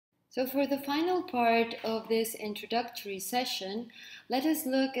So for the final part of this introductory session, let us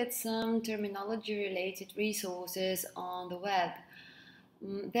look at some terminology-related resources on the web.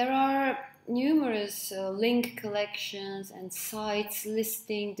 There are numerous link collections and sites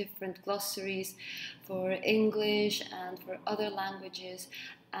listing different glossaries for English and for other languages,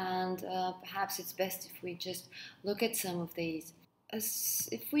 and perhaps it's best if we just look at some of these.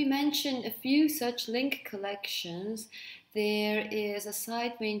 If we mention a few such link collections, there is a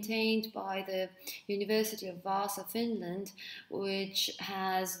site maintained by the University of Vaasa, Finland, which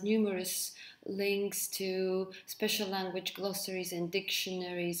has numerous links to special language glossaries and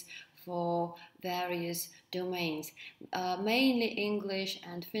dictionaries for various domains, mainly English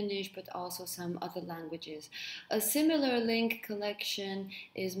and Finnish, but also some other languages. A similar link collection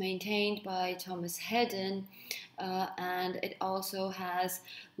is maintained by Thomas Hedden, and it also has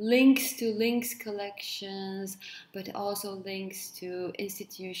links to links collections, but also links to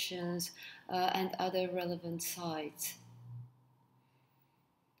institutions and other relevant sites.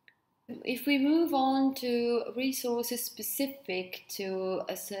 If we move on to resources specific to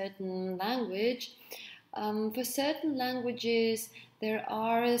a certain language, for certain languages there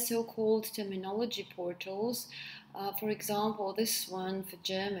are so-called terminology portals. For example, this one for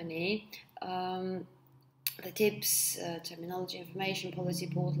Germany, the TIPS, Terminology Information Policy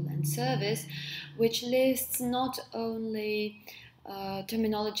Portal and Service, which lists not only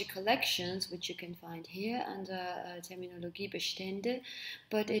terminology collections, which you can find here under Terminologiebestände,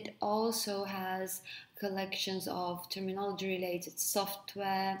 but it also has collections of terminology-related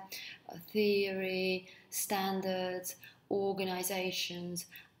software, theory, standards, organizations,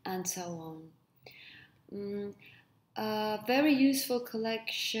 and so on. A very useful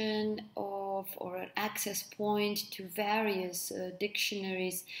collection of, or an access point to various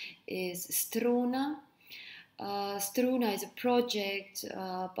dictionaries is Struna. Struna is a project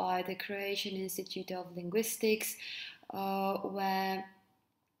by the Croatian Institute of Linguistics where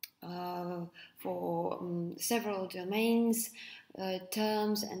for several domains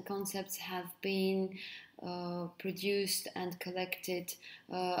terms and concepts have been produced and collected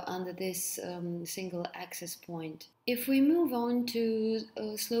under this single access point. If we move on to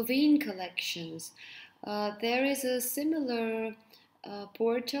Slovene collections, there is a similar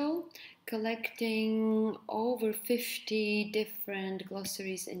portal collecting over 50 different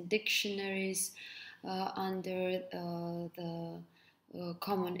glossaries and dictionaries under the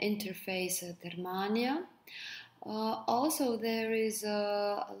common interface Termania. Also, there is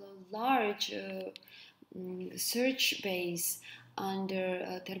a large search base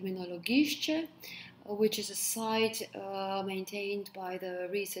under Terminologišće, which is a site maintained by the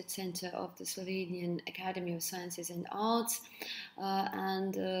Research Center of the Slovenian Academy of Sciences and Arts,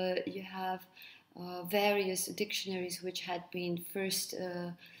 and you have various dictionaries which had been first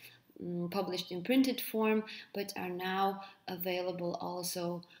published in printed form, but are now available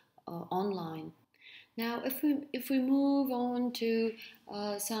also online. Now, if we move on to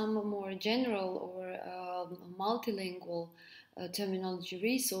some more general or multilingual terminology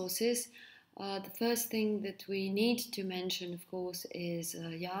resources, the first thing that we need to mention, of course, is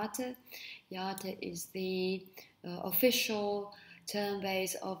JATE. JATE is the official term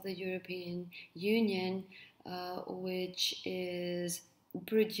base of the European Union, which is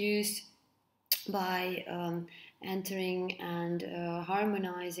produced by entering and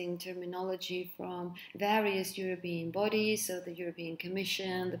harmonizing terminology from various European bodies, so the European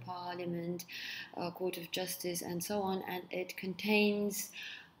Commission, the Parliament, Court of Justice, and so on, and it contains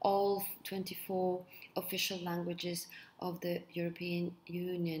all 24 official languages of the European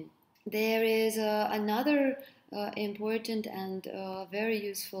Union. There is another important and very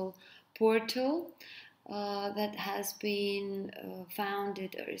useful portal that has been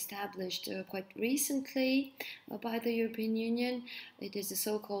founded or established quite recently by the European Union. It is a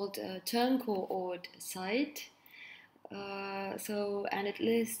so-called Termcoord site. And it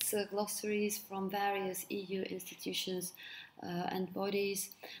lists glossaries from various EU institutions and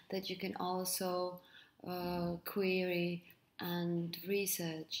bodies that you can also query and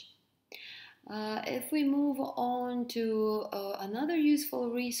research. If we move on to another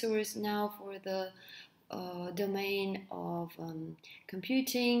useful resource now for the domain of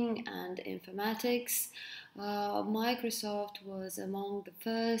computing and informatics, Microsoft was among the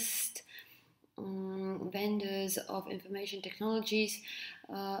first vendors of information technologies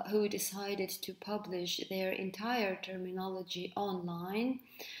who decided to publish their entire terminology online.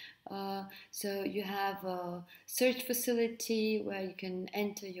 So you have a search facility where you can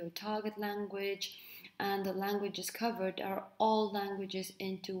enter your target language, and the languages covered are all languages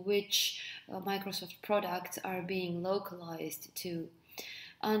into which Microsoft products are being localized to.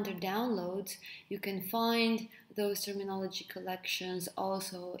 Under downloads, you can find those terminology collections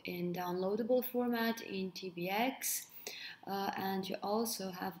also in downloadable format in TBX, and you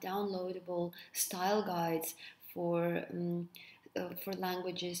also have downloadable style guides for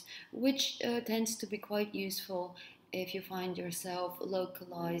languages, which tends to be quite useful if you find yourself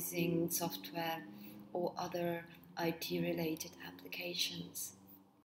localizing software or other IT related applications.